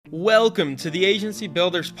Welcome to the Agency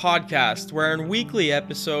Builders Podcast, where in weekly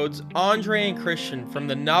episodes, Andre and Christian from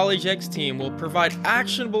the Knowledge X team will provide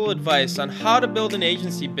actionable advice on how to build an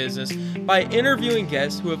agency business by interviewing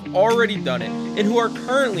guests who have already done it and who are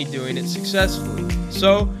currently doing it successfully.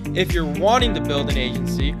 So, if you're wanting to build an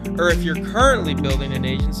agency, or if you're currently building an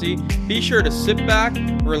agency, be sure to sit back,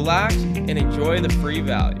 relax, and enjoy the free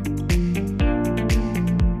value.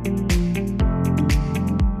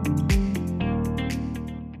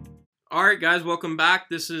 All right, guys, welcome back.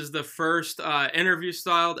 This is the first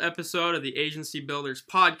interview-styled episode of the Agency Builders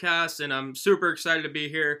Podcast, and I'm super excited to be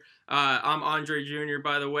here. I'm Andre Jr.,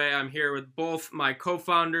 by the way. I'm here with both my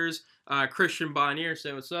co-founders, Christian Bonnier.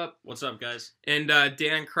 Say what's up. What's up, guys? And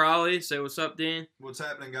Dan Crowley. Say what's up, Dan. What's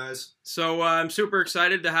happening, guys? So I'm super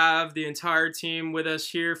excited to have the entire team with us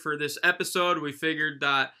here for this episode. We figured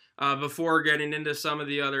that before getting into some of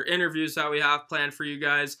the other interviews that we have planned for you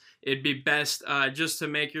guys, it'd be best just to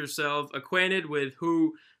make yourself acquainted with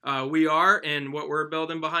who we are and what we're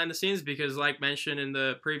building behind the scenes, because like mentioned in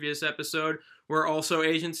the previous episode, we're also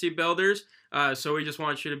agency builders. So we just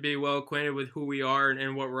want you to be well acquainted with who we are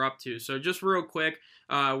and what we're up to. So just real quick,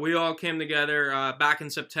 we all came together back in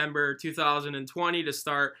September 2020 to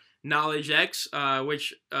start Knowledge X,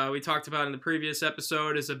 which we talked about in the previous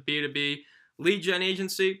episode, is a B2B lead gen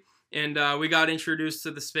agency. And we got introduced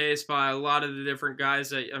to the space by a lot of the different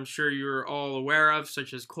guys that I'm sure you're all aware of,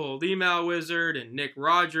 such as Cold Email Wizard and Nick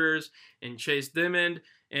Rogers and Chase Dimond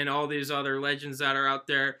and all these other legends that are out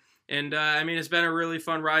there. And I mean, it's been a really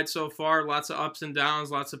fun ride so far. Lots of ups and downs,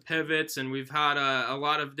 lots of pivots, and we've had a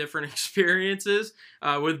lot of different experiences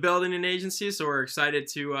with building an agency. So we're excited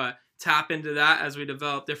to tap into that as we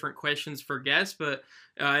develop different questions for guests. But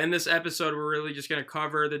in this episode, we're really just going to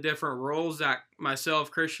cover the different roles that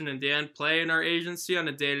myself, Christian, and Dan play in our agency on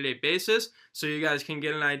a day-to-day basis, so you guys can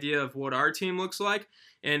get an idea of what our team looks like.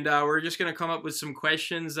 And we're just going to come up with some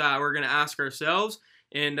questions that we're going to ask ourselves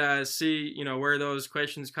and see, where those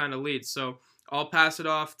questions kind of lead. So I'll pass it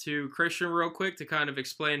off to Christian real quick to kind of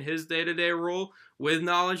explain his day-to-day role with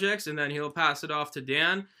Knowledge X, and then he'll pass it off to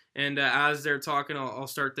Dan. And as they're talking, I'll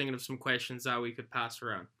start thinking of some questions that we could pass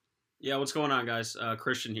around. Yeah, what's going on, guys?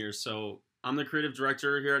 Christian here. So I'm the creative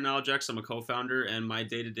director here at Knowledge X. I'm a co-founder, and my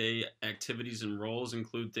day-to-day activities and roles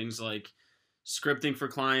include things like scripting for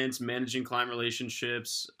clients, managing client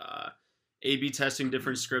relationships, A/B testing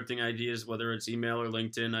different scripting ideas, whether it's email or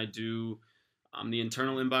LinkedIn. I do the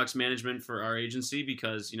internal inbox management for our agency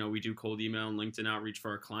because, we do cold email and LinkedIn outreach for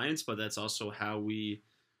our clients, but that's also how we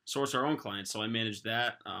source our own clients. So I manage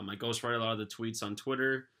that. I ghostwrite a lot of the tweets on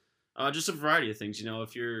Twitter. Just a variety of things.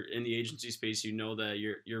 If you're in the agency space, you know that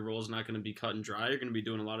your role is not going to be cut and dry. You're going to be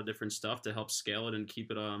doing a lot of different stuff to help scale it and keep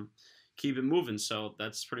it moving. So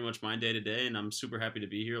that's pretty much my day to day, and I'm super happy to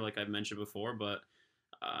be here, like I've mentioned before. But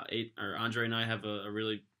Andre and I have a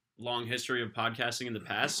really long history of podcasting in the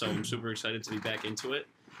past, so I'm super excited to be back into it.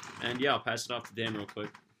 And yeah, I'll pass it off to Dan real quick.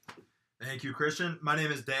 Thank you, Christian. My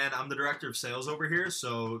name is Dan. I'm the director of sales over here.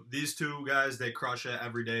 So these two guys, they crush it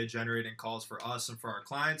every day generating calls for us and for our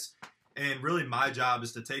clients. And really my job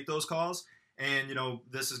is to take those calls. And,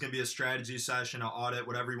 this is going to be a strategy session, an audit,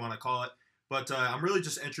 whatever you want to call it. But I'm really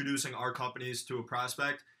just introducing our companies to a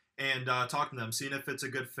prospect and talking to them, seeing if it's a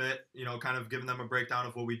good fit, kind of giving them a breakdown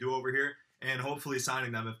of what we do over here and hopefully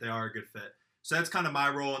signing them if they are a good fit. So that's kind of my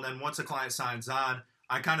role. And then once a client signs on,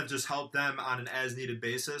 I kind of just help them on an as-needed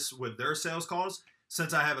basis with their sales calls.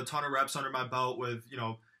 Since I have a ton of reps under my belt with,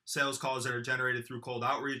 sales calls that are generated through cold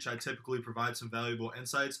outreach, I typically provide some valuable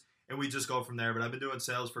insights, and we just go from there. But I've been doing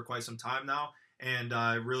sales for quite some time now, and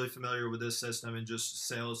I'm really familiar with this system and just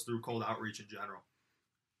sales through cold outreach in general.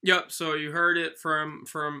 Yep, so you heard it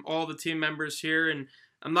from all the team members here, and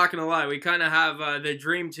I'm not going to lie, we kind of have the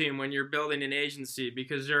dream team when you're building an agency,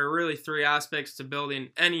 because there are really three aspects to building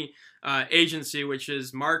any agency, which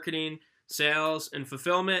is marketing, sales, and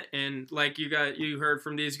fulfillment. And like you heard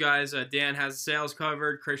from these guys, Dan has sales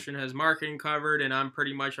covered, Christian has marketing covered, and I'm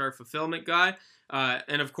pretty much our fulfillment guy.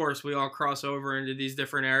 And of course, we all cross over into these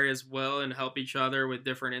different areas and help each other with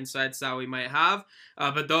different insights that we might have.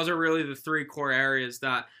 But those are really the three core areas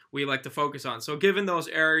that we like to focus on. So given those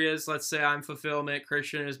areas, let's say I'm fulfillment,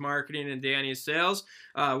 Christian is marketing, and Danny is sales.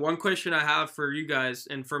 One question I have for you guys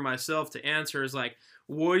and for myself to answer is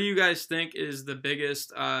what do you guys think is the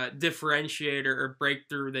biggest differentiator or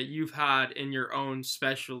breakthrough that you've had in your own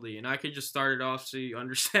specialty? And I could just start it off so you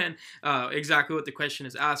understand exactly what the question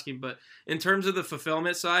is asking. But in terms of the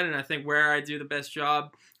fulfillment side, and I think where I do the best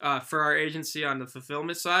job for our agency on the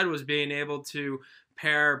fulfillment side was being able to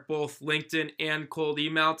pair both LinkedIn and cold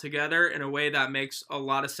email together in a way that makes a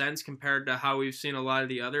lot of sense compared to how we've seen a lot of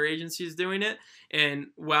the other agencies doing it. And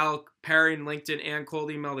while pairing LinkedIn and cold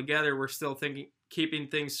email together, we're still keeping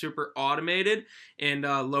things super automated and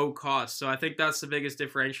low cost. So I think that's the biggest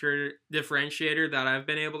differentiator that I've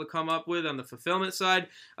been able to come up with on the fulfillment side.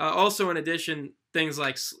 Also, in addition, things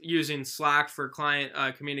like using Slack for client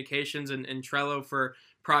communications and Trello for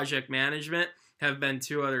project management have been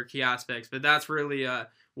two other key aspects. But that's really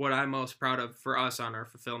what I'm most proud of for us on our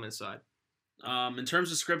fulfillment side. In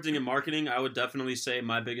terms of scripting and marketing, I would definitely say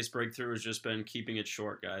my biggest breakthrough has just been keeping it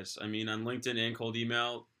short, guys. I mean, on LinkedIn and cold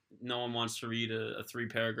email, no one wants to read a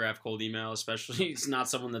 3-paragraph cold email, especially it's not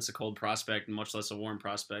someone that's a cold prospect, much less a warm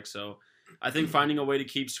prospect. So I think finding a way to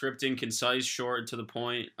keep scripting concise, short, to the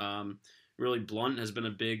point, really blunt has been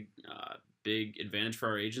a big advantage for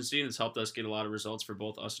our agency, and it's helped us get a lot of results for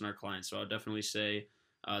both us and our clients. So I would definitely say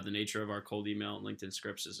the nature of our cold email and LinkedIn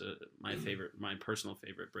scripts is my personal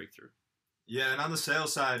favorite breakthrough. Yeah, and on the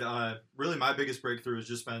sales side, really my biggest breakthrough has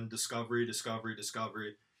just been discovery.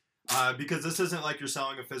 Because this isn't like you're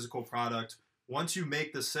selling a physical product. Once you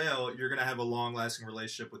make the sale, you're going to have a long-lasting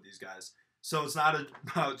relationship with these guys. So it's not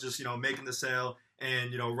about just, making the sale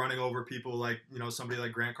and, running over people like, somebody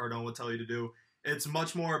like Grant Cardone would tell you to do. It's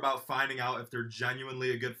much more about finding out if they're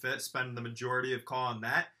genuinely a good fit, spending the majority of call on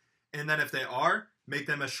that. And then if they are, make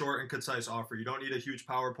them a short and concise offer. You don't need a huge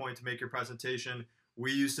PowerPoint to make your presentation.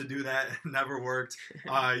 We used to do that. It never worked.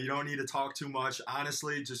 You don't need to talk too much.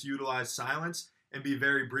 Honestly, just utilize silence and be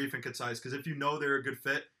very brief and concise. Because if you know they're a good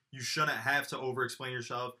fit, you shouldn't have to over-explain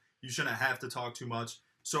yourself. You shouldn't have to talk too much.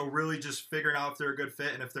 So really just figuring out if they're a good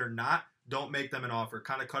fit. And if they're not, don't make them an offer.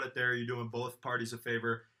 Kind of cut it there. You're doing both parties a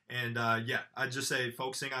favor. And I'd just say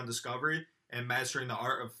focusing on discovery and mastering the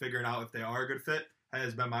art of figuring out if they are a good fit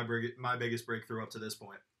has been my biggest breakthrough up to this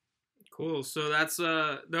point. Cool. So that's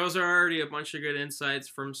those are already a bunch of good insights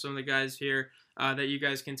from some of the guys here that you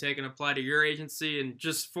guys can take and apply to your agency. And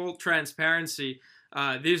just full transparency,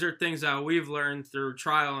 these are things that we've learned through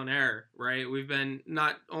trial and error, right? We've been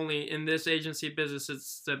not only in this agency business since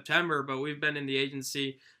September, but we've been in the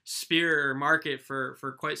agency sphere or market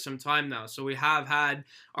for quite some time now. So we have had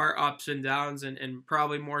our ups and downs and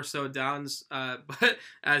probably more so downs. But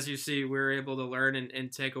as you see, we're able to learn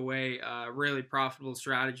and take away really profitable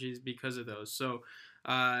strategies because of those. So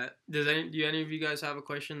do any of you guys have a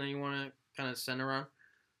question that you want to kind of send around?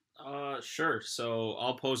 Sure. So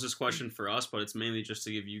I'll pose this question for us, but it's mainly just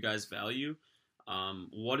to give you guys value.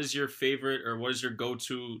 What is your favorite or what is your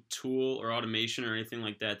go-to tool or automation or anything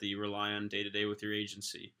like that you rely on day to day with your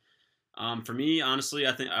agency? For me, honestly,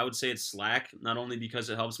 I would say it's Slack, not only because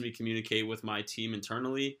it helps me communicate with my team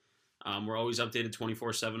internally. We're always updated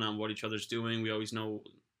 24/7 on what each other's doing. We always know,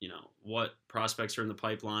 what prospects are in the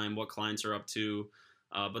pipeline, what clients are up to.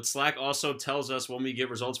 But Slack also tells us when we get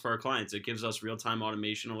results for our clients. It gives us real-time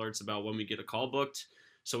automation alerts about when we get a call booked,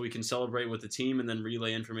 so we can celebrate with the team and then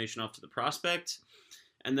relay information off to the prospect.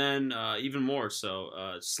 And then even more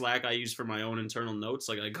so, Slack I use for my own internal notes.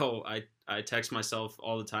 Like I text myself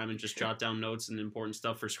all the time and just jot down notes and important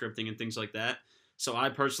stuff for scripting and things like that. So I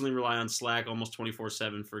personally rely on Slack almost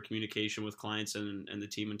 24/7 for communication with clients and the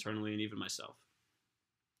team internally and even myself.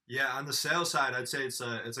 Yeah, on the sales side, I'd say it's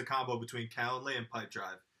a combo between Calendly and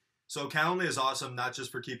Pipedrive. So Calendly is awesome, not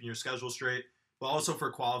just for keeping your schedule straight, but also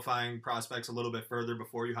for qualifying prospects a little bit further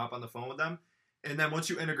before you hop on the phone with them. And then once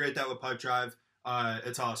you integrate that with Pipedrive,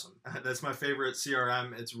 it's awesome. That's my favorite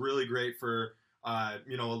CRM. It's really great for a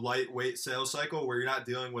lightweight sales cycle where you're not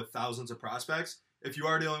dealing with thousands of prospects. If you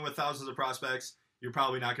are dealing with thousands of prospects, you're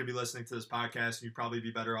probably not going to be listening to this podcast, and you'd probably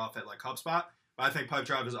be better off at like HubSpot. But I think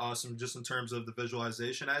Pipedrive is awesome just in terms of the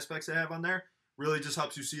visualization aspects they have on there. Really just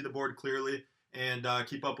helps you see the board clearly and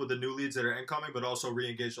keep up with the new leads that are incoming, but also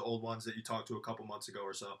re-engage the old ones that you talked to a couple months ago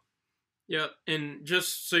or so. Yeah, and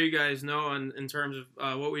just so you guys know, in terms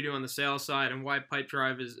of what we do on the sales side and why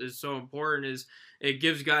Pipedrive is so important, is it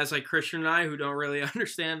gives guys like Christian and I who don't really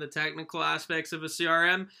understand the technical aspects of a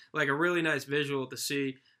CRM, like a really nice visual to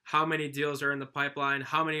see how many deals are in the pipeline,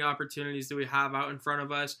 how many opportunities do we have out in front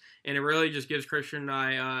of us, and it really just gives Christian and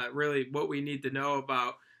I really what we need to know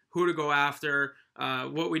about who to go after,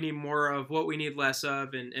 what we need more of, what we need less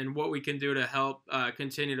of, and what we can do to help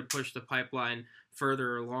continue to push the pipeline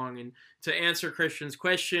further along. And to answer Christian's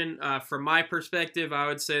question, from my perspective, I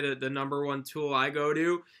would say that the number one tool I go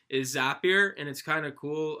to is Zapier. And it's kind of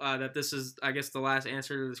cool that this is, I guess, the last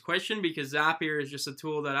answer to this question, because Zapier is just a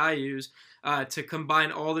tool that I use to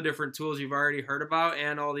combine all the different tools you've already heard about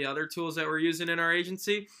and all the other tools that we're using in our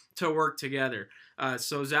agency to work together.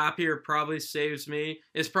 So Zapier probably saves me.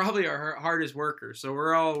 It's probably our hardest worker. So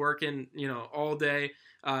we're all working, all day,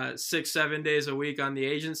 6-7 days a week on the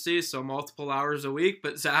agency, so multiple hours a week.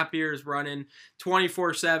 But Zapier is running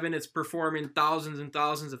 24/7. It's performing thousands and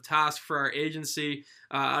thousands of tasks for our agency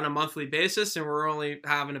on a monthly basis, and we're only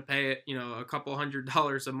having to pay it, a couple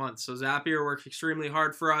 $100 a month. So Zapier works extremely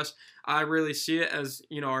hard for us. I really see it as,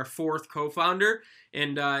 our fourth co-founder,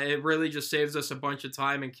 and it really just saves us a bunch of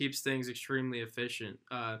time and keeps things extremely efficient.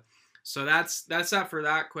 So that's that for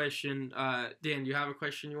that question. Dan, do you have a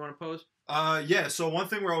question you want to pose? Yeah, so one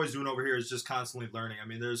thing we're always doing over here is just constantly learning. I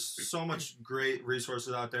mean, there's so much great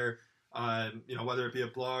resources out there, whether it be a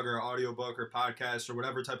blog or audiobook or podcast or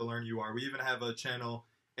whatever type of learner you are. We even have a channel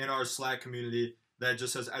in our Slack community that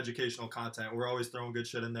just has educational content. We're always throwing good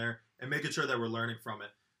shit in there and making sure that we're learning from it.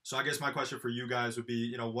 So I guess my question for you guys would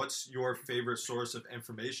be, what's your favorite source of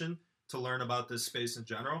information to learn about this space in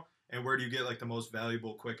general? And where do you get like the most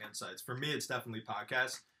valuable quick insights? For me, it's definitely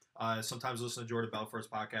podcasts. Sometimes listen to Jordan Belfort's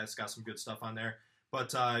podcast, got some good stuff on there.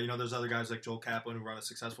 But, there's other guys like Joel Kaplan who run a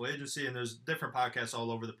successful agency, and there's different podcasts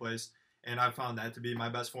all over the place. And I found that to be my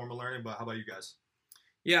best form of learning. But how about you guys?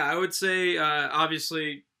 Yeah, I would say,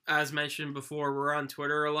 obviously, as mentioned before, we're on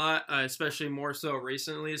Twitter a lot, especially more so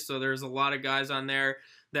recently. So there's a lot of guys on there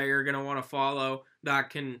that you're going to want to follow that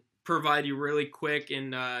can provide you really quick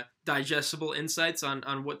and digestible insights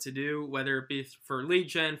on what to do, whether it be for lead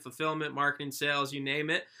gen, fulfillment, marketing, sales, you name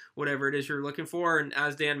it, whatever it is you're looking for. And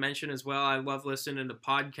as Dan mentioned as well, I love listening to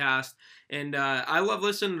podcasts. And I love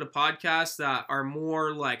listening to podcasts that are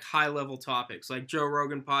more like high-level topics, like Joe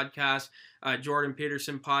Rogan podcast, Jordan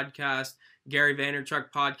Peterson podcast, Gary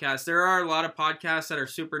Vaynerchuk podcast. There are a lot of podcasts that are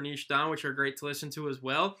super niche down, which are great to listen to as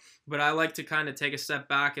well. But I like to kind of take a step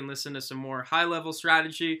back and listen to some more high-level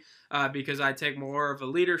strategy because I take more of a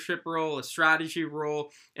leadership role, a strategy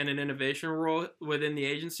role, and an innovation role within the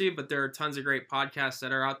agency. But there are tons of great podcasts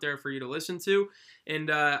that are out there for you to listen to. And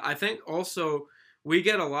I think also we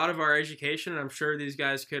get a lot of our education, and I'm sure these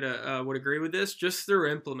guys would agree with this, just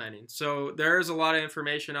through implementing. So there is a lot of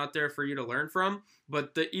information out there for you to learn from,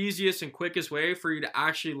 but the easiest and quickest way for you to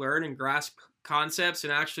actually learn and grasp concepts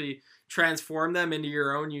and actually transform them into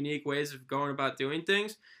your own unique ways of going about doing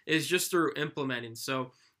things is just through implementing.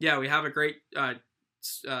 So yeah, we have a great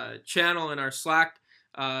channel in our Slack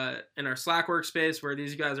workspace where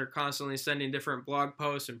these guys are constantly sending different blog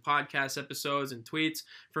posts and podcast episodes and tweets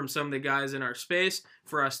from some of the guys in our space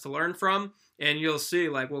for us to learn from. And you'll see,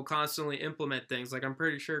 like, we'll constantly implement things. Like, I'm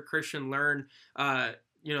pretty sure Christian learned,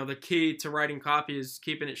 the key to writing copy is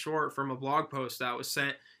keeping it short from a blog post that was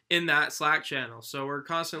sent in that Slack channel. So we're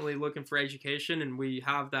constantly looking for education, and we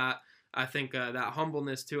have that, I think, that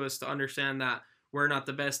humbleness to us to understand that we're not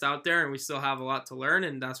the best out there and we still have a lot to learn,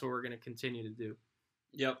 and that's what we're going to continue to do.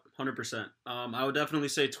 Yep, 100%. I would definitely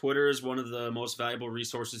say Twitter is one of the most valuable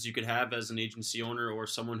resources you could have as an agency owner or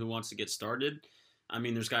someone who wants to get started. I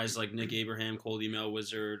mean, there's guys like Nick Abraham, Cold Email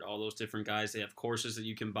Wizard, all those different guys. They have courses that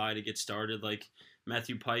you can buy to get started, like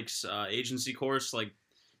Matthew Pike's agency course. Like,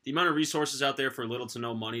 the amount of resources out there for little to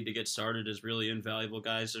no money to get started is really invaluable,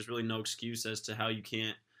 guys. There's really no excuse as to how you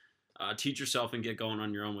can't teach yourself and get going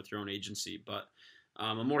on your own with your own agency. But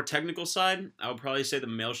a more technical side, I would probably say the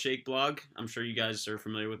Mailshake blog. I'm sure you guys are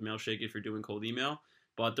familiar with Mailshake if you're doing cold email,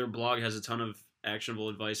 but their blog has a ton of actionable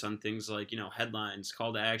advice on things like, headlines,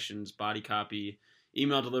 call to actions, body copy,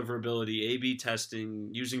 email deliverability, A/B testing,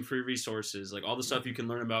 using free resources. Like, all the stuff you can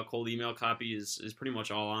learn about cold email copy is pretty much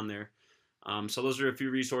all on there. So those are a few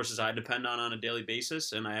resources I depend on a daily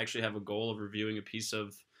basis, and I actually have a goal of reviewing a piece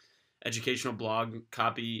of educational blog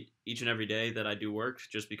copy each and every day that I do work,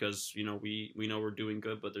 just because we know we're doing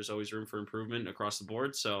good, but there's always room for improvement across the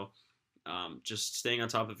board. So just staying on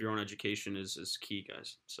top of your own education is key,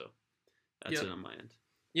 guys. So that's it on my end.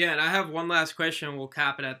 Yeah, and I have one last question. We'll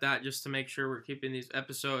cap it at that just to make sure we're keeping these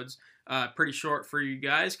episodes pretty short for you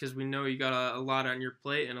guys, because we know you got a lot on your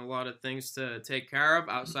plate and a lot of things to take care of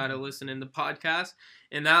outside of listening to podcasts.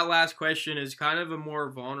 And that last question is kind of a more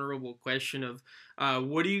vulnerable question of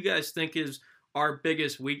what do you guys think is our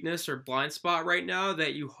biggest weakness or blind spot right now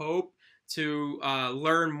that you hope to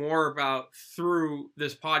learn more about through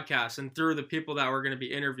this podcast and through the people that we're going to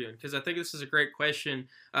be interviewing? Because I think this is a great question,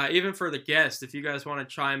 even for the guests. If you guys want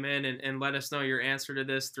to chime in and let us know your answer to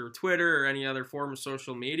this through Twitter or any other form of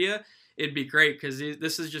social media, it'd be great because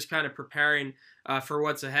this is just kind of preparing for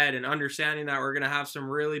what's ahead and understanding that we're going to have some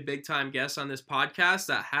really big time guests on this podcast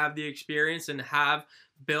that have the experience and have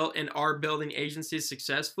built and are building agencies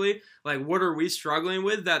successfully. Like, what are we struggling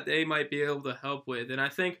with that they might be able to help with? And I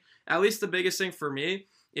think at least the biggest thing for me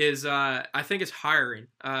is I think it's hiring.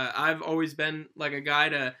 I've always been like a guy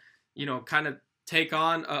to, kind of take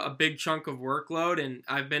on a big chunk of workload, and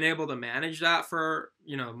I've been able to manage that for,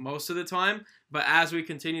 most of the time. But as we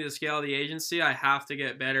continue to scale the agency, I have to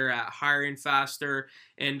get better at hiring faster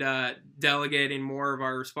and delegating more of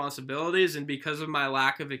our responsibilities. And because of my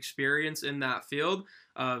lack of experience in that field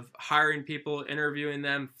of hiring people, interviewing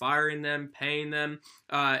them, firing them, paying them,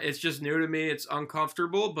 it's just new to me. It's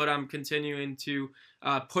uncomfortable, but I'm continuing to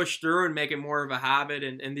push through and make it more of a habit.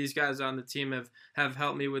 And these guys on the team have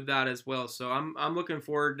helped me with that as well. So I'm looking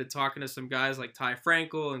forward to talking to some guys like Ty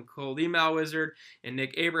Frankel and Cold Email Wizard and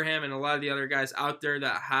Nick Abraham and a lot of the other guys out there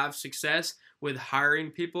that have success with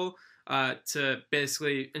hiring people to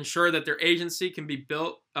basically ensure that their agency can be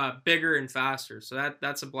built bigger and faster. So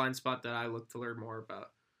that's a blind spot that I look to learn more about.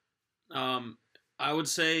 I would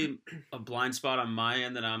say a blind spot on my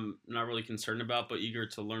end that I'm not really concerned about but eager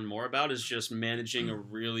to learn more about is just managing a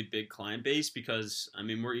really big client base, because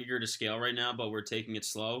we're eager to scale right now, but we're taking it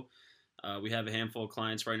slow. We have a handful of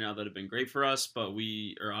clients right now that have been great for us, but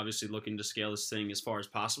we are obviously looking to scale this thing as far as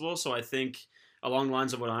possible. So I think along the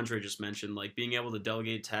lines of what Andre just mentioned, like being able to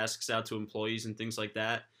delegate tasks out to employees and things like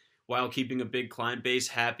that while keeping a big client base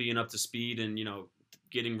happy and up to speed and,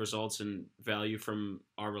 getting results and value from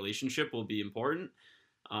our relationship will be important.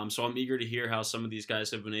 So I'm eager to hear how some of these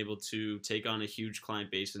guys have been able to take on a huge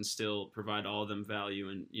client base and still provide all of them value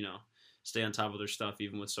and, stay on top of their stuff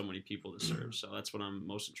even with so many people to serve. So that's what I'm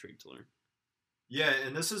most intrigued to learn. Yeah,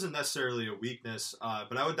 and this isn't necessarily a weakness,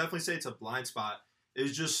 but I would definitely say it's a blind spot.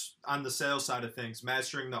 It's just on the sales side of things,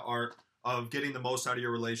 mastering the art of getting the most out of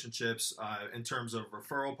your relationships in terms of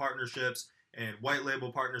referral partnerships and white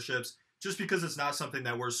label partnerships, just because it's not something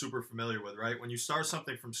that we're super familiar with, right? When you start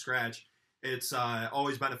something from scratch, it's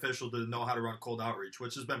always beneficial to know how to run cold outreach,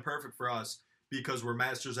 which has been perfect for us because we're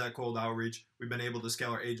masters at cold outreach. We've been able to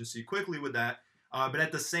scale our agency quickly with that. But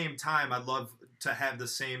at the same time, I'd love to have the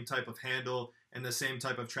same type of handle and the same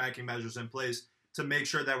type of tracking measures in place to make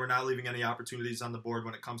sure that we're not leaving any opportunities on the board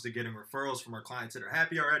when it comes to getting referrals from our clients that are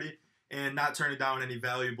happy already and not turning down any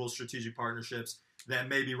valuable strategic partnerships that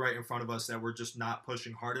may be right in front of us that we're just not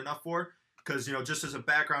pushing hard enough for. Because, just as a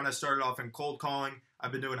background, I started off in cold calling.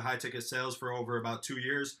 I've been doing high-ticket sales for over about 2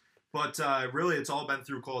 years. But really, it's all been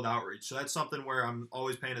through cold outreach. So that's something where I'm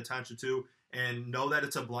always paying attention to and know that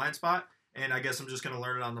it's a blind spot. And I guess I'm just going to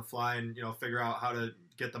learn it on the fly and, figure out how to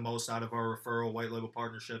get the most out of our referral white label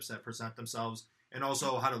partnerships that present themselves and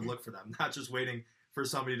also how to look for them. Not just waiting for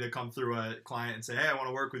somebody to come through a client and say, hey, I want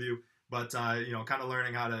to work with you. But, kind of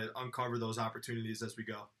learning how to uncover those opportunities as we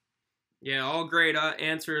go. Yeah, all great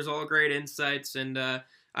answers, all great insights, and I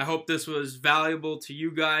hope this was valuable to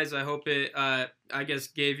you guys. I hope it,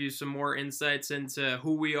 gave you some more insights into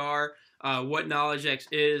who we are, what KnowledgeX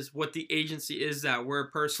is, what the agency is that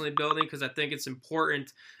we're personally building, because I think it's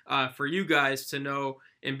important for you guys to know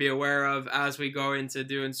and be aware of as we go into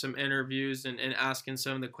doing some interviews and asking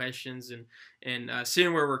some of the questions and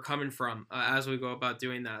seeing where we're coming from as we go about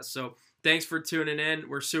doing that. So thanks for tuning in.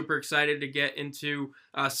 We're super excited to get into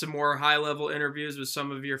some more high-level interviews with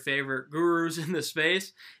some of your favorite gurus in the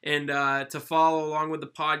space. And to follow along with the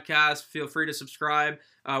podcast, feel free to subscribe,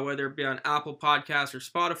 whether it be on Apple Podcasts or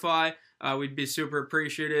Spotify. We'd be super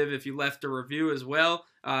appreciative if you left a review as well.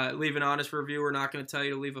 Leave an honest review. We're not going to tell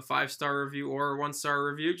you to leave a 5-star review or a 1-star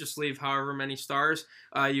review. Just leave however many stars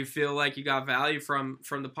you feel like you got value from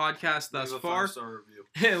the podcast thus far. Leave a 5-star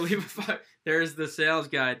review. Leave a 5. There's the sales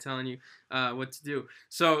guy telling you what to do.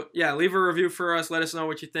 So yeah, leave a review for us. Let us know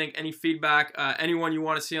what you think. Any feedback, anyone you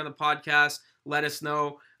want to see on the podcast, let us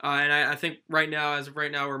know. And I think as of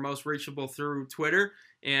right now, we're most reachable through Twitter.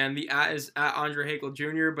 And the @ is @ Andre Hakel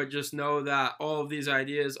Jr., but just know that all of these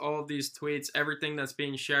ideas, all of these tweets, everything that's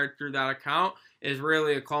being shared through that account is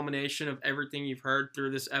really a culmination of everything you've heard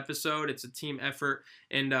through this episode. It's a team effort,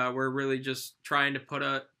 and we're really just trying to put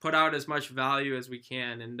out as much value as we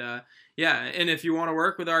can. And and if you want to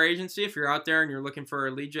work with our agency, if you're out there and you're looking for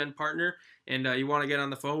a lead gen partner, and you want to get on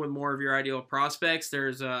the phone with more of your ideal prospects,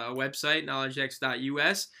 there's a website,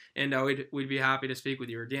 knowledgex.us, and we'd be happy to speak with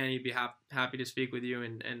you. Or Danny would be happy to speak with you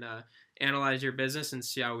and analyze your business and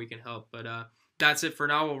see how we can help. But that's it for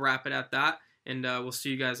now. We'll wrap it at that, and we'll see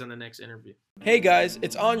you guys on the next interview. Hey guys,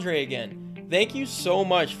 it's Andre again. Thank you so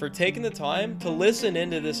much for taking the time to listen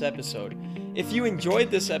into this episode. If you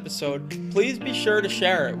enjoyed this episode, please be sure to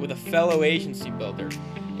share it with a fellow agency builder.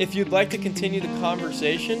 If you'd like to continue the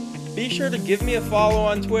conversation, be sure to give me a follow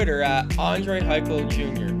on Twitter at Andre Heichel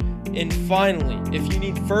Jr. And finally, if you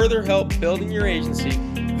need further help building your agency,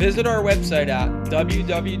 visit our website at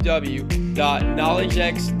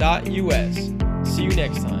www.knowledgex.us. See you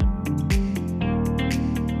next time.